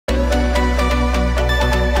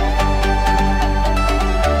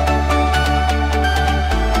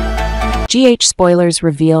Spoilers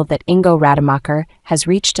reveal that Ingo Rademacher has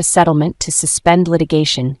reached a settlement to suspend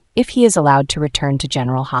litigation if he is allowed to return to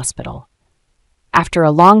General Hospital. After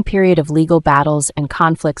a long period of legal battles and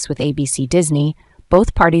conflicts with ABC Disney,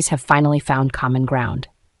 both parties have finally found common ground.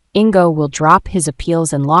 Ingo will drop his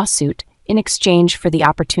appeals and lawsuit in exchange for the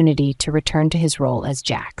opportunity to return to his role as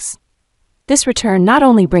Jax. This return not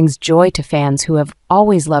only brings joy to fans who have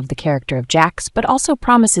always loved the character of Jax, but also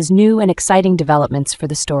promises new and exciting developments for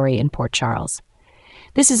the story in Port Charles.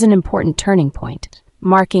 This is an important turning point,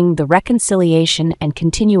 marking the reconciliation and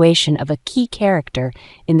continuation of a key character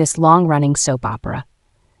in this long-running soap opera.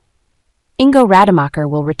 Ingo Rademacher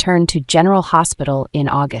will return to General Hospital in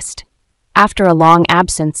August. After a long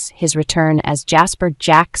absence, his return as Jax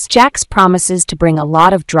promises to bring a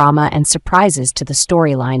lot of drama and surprises to the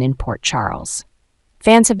storyline in Port Charles.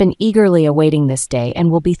 Fans have been eagerly awaiting this day and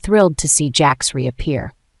will be thrilled to see Jax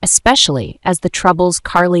reappear, especially as the troubles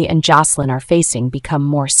Carly and Jocelyn are facing become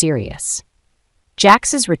more serious.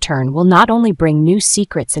 Jax's return will not only bring new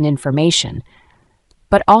secrets and information,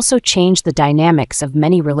 but also change the dynamics of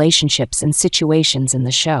many relationships and situations in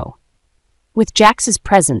the show. With Jax's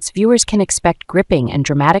presence, viewers can expect gripping and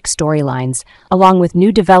dramatic storylines, along with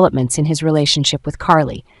new developments in his relationship with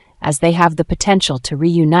Carly, as they have the potential to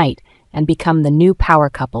reunite and become the new power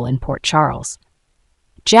couple in Port Charles.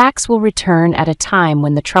 Jax will return at a time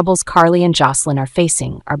when the troubles Carly and Jocelyn are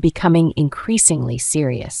facing are becoming increasingly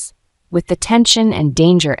serious. With the tension and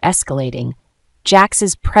danger escalating,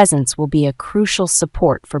 Jax's presence will be a crucial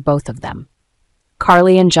support for both of them.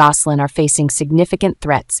 Carly and Jocelyn are facing significant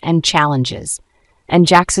threats and challenges, and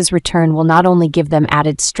Jax's return will not only give them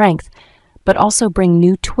added strength, but also bring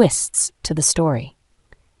new twists to the story.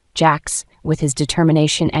 Jax, with his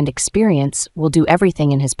determination and experience, will do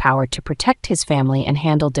everything in his power to protect his family and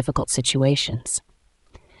handle difficult situations.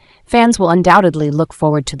 Fans will undoubtedly look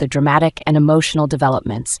forward to the dramatic and emotional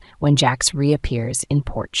developments when Jax reappears in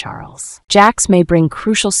Port Charles. Jax may bring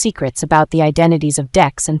crucial secrets about the identities of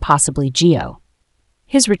Dex and possibly Geo.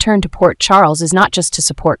 His return to Port Charles is not just to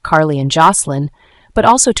support Carly and Jocelyn, but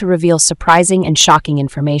also to reveal surprising and shocking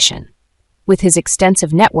information. With his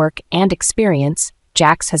extensive network and experience,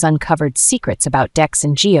 Jax has uncovered secrets about Dex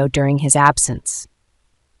and Geo during his absence.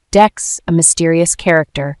 Dex, a mysterious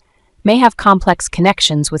character, may have complex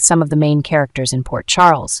connections with some of the main characters in Port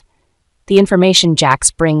Charles. The information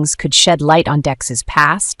Jax brings could shed light on Dex's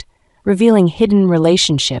past, revealing hidden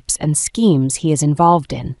relationships and schemes he is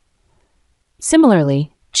involved in.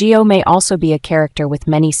 Similarly, Geo may also be a character with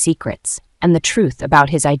many secrets, and the truth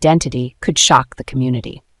about his identity could shock the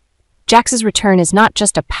community. Jax's return is not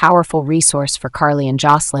just a powerful resource for Carly and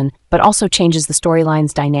Jocelyn, but also changes the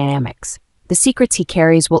storyline's dynamics. The secrets he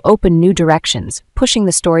carries will open new directions, pushing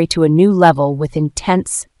the story to a new level with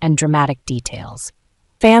intense and dramatic details.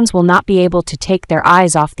 Fans will not be able to take their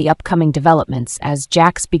eyes off the upcoming developments as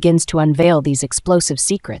Jax begins to unveil these explosive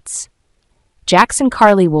secrets. Jax and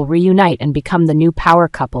Carly will reunite and become the new power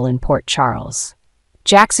couple in Port Charles.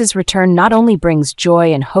 Jax's return not only brings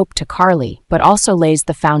joy and hope to Carly, but also lays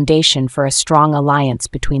the foundation for a strong alliance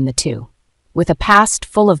between the two. With a past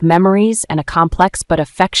full of memories and a complex but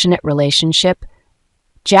affectionate relationship,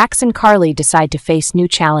 Jax and Carly decide to face new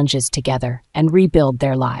challenges together and rebuild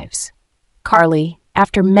their lives. Carly,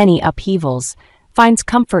 after many upheavals, finds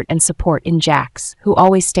comfort and support in Jax, who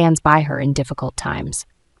always stands by her in difficult times.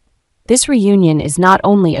 This reunion is not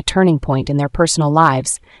only a turning point in their personal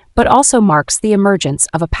lives, but also marks the emergence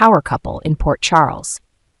of a power couple in Port Charles.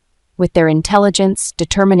 With their intelligence,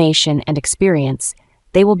 determination, and experience,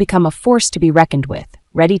 they will become a force to be reckoned with,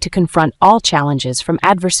 ready to confront all challenges from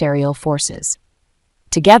adversarial forces.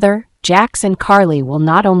 Together, Jax and Carly will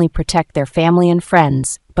not only protect their family and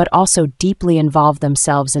friends, but also deeply involve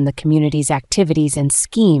themselves in the community's activities and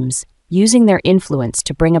schemes, using their influence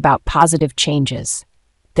to bring about positive changes.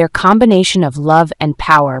 Their combination of love and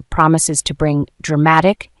power promises to bring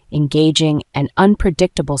dramatic, engaging, and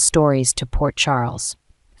unpredictable stories to Port Charles.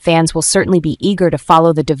 Fans will certainly be eager to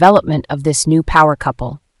follow the development of this new power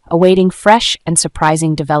couple, awaiting fresh and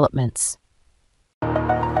surprising developments.